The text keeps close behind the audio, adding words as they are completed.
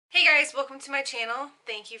guys, welcome to my channel.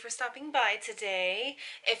 Thank you for stopping by today.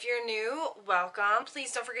 If you're new, welcome.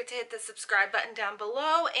 Please don't forget to hit the subscribe button down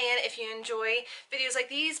below, and if you enjoy videos like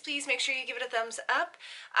these, please make sure you give it a thumbs up.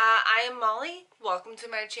 I am Molly. Welcome to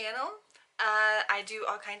my channel. I do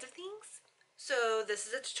all kinds of things. So this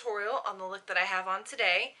is a tutorial on the look that I have on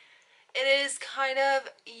today. It is kind of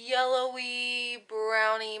yellowy,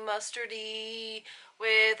 browny, mustardy,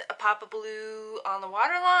 with a pop of blue on the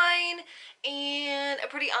waterline and a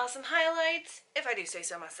pretty awesome highlight, if I do say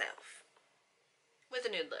so myself, with a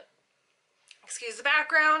nude lip. Excuse the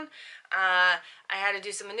background. I had to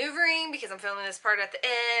do some maneuvering because I'm filming this part at the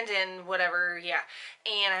end and whatever, yeah.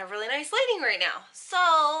 And I have really nice lighting right now. So,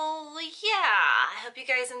 yeah, I hope you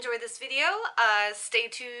guys enjoy this video. Stay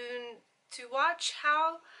tuned to watch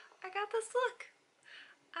how I got this look.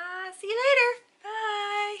 See you later.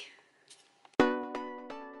 Bye.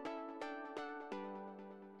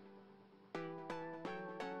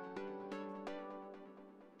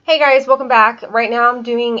 Hey guys, welcome back. Right now I'm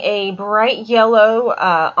doing a bright yellow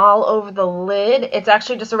all over the lid. It's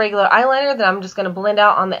actually just a regular eyeliner that I'm just going to blend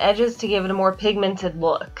out on the edges to give it a more pigmented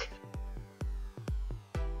look.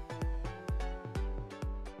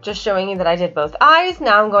 Just showing you that I did both eyes.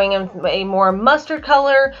 Now I'm going in a more mustard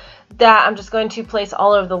color that I'm just going to place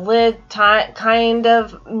all over the lid, kind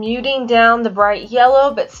of muting down the bright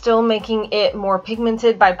yellow, but still making it more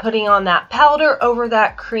pigmented by putting on that powder over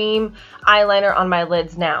that cream eyeliner on my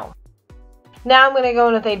lids now. Now I'm going to go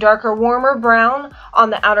in with a darker, warmer brown on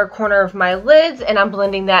the outer corner of my lids, and I'm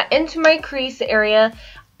blending that into my crease area,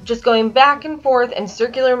 just going back and forth in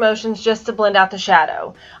circular motions just to blend out the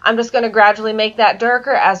shadow. I'm just going to gradually make that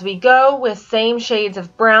darker as we go with same shades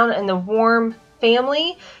of brown in the warm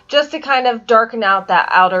family, just to kind of darken out that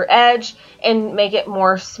outer edge and make it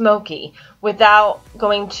more smoky without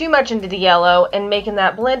going too much into the yellow, and making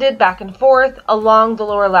that blended back and forth along the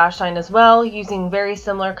lower lash line as well, using very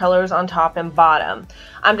similar colors on top and bottom.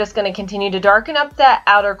 I'm just going to continue to darken up that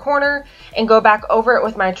outer corner and go back over it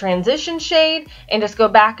with my transition shade and just go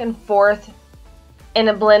back and forth in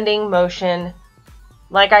a blending motion.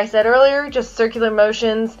 Like I said earlier, just circular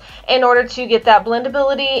motions in order to get that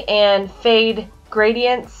blendability and fade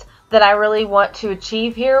gradients that I really want to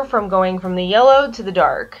achieve here, from going from the yellow to the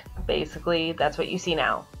dark. Basically, that's what you see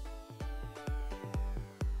now.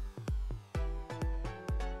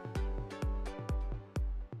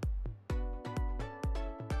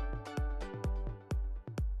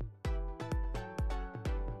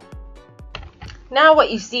 Now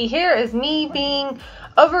what you see here is me being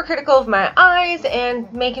overcritical of my eyes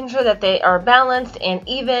and making sure that they are balanced and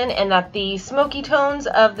even, and that the smoky tones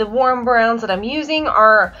of the warm browns that I'm using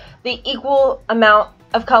are the equal amount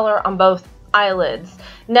of color on both eyelids.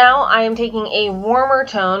 Now I am taking a warmer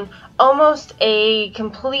tone, almost a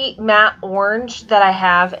complete matte orange that I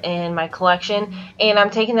have in my collection, and I'm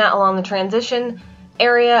taking that along the transition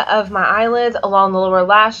area of my eyelids, along the lower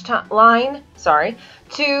lash line,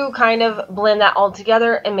 to kind of blend that all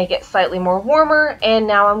together and make it slightly more warmer. And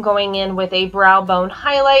now I'm going in with a brow bone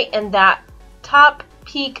highlight and that top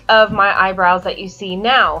peak of my eyebrows that you see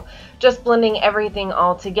now, just blending everything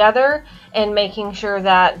all together and making sure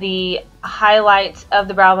that the highlight of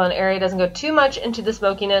the brow bone area doesn't go too much into the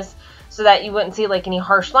smokiness, so that you wouldn't see like any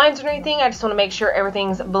harsh lines or anything. I just want to make sure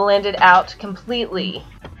everything's blended out completely.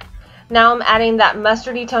 Now I'm adding that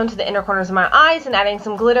mustardy tone to the inner corners of my eyes and adding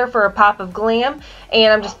some glitter for a pop of glam,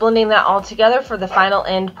 and I'm just blending that all together for the final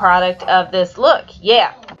end product of this look.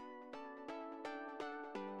 Yeah!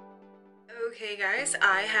 Okay guys,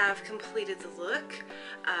 I have completed the look.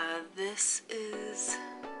 This is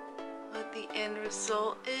what the end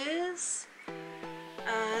result is.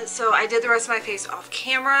 So I did the rest of my face off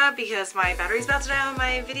camera because my battery's about to die on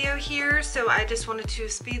my video here, so I just wanted to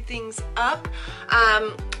speed things up.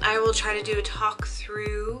 I will try to do a talk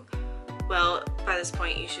through. Well, by this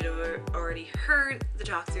point you should have already heard the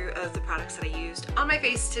talk through of the products that I used on my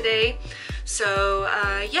face today. So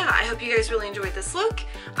yeah, I hope you guys really enjoyed this look.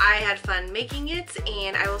 I had fun making it,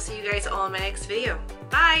 and I will see you guys all in my next video.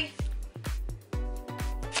 Bye!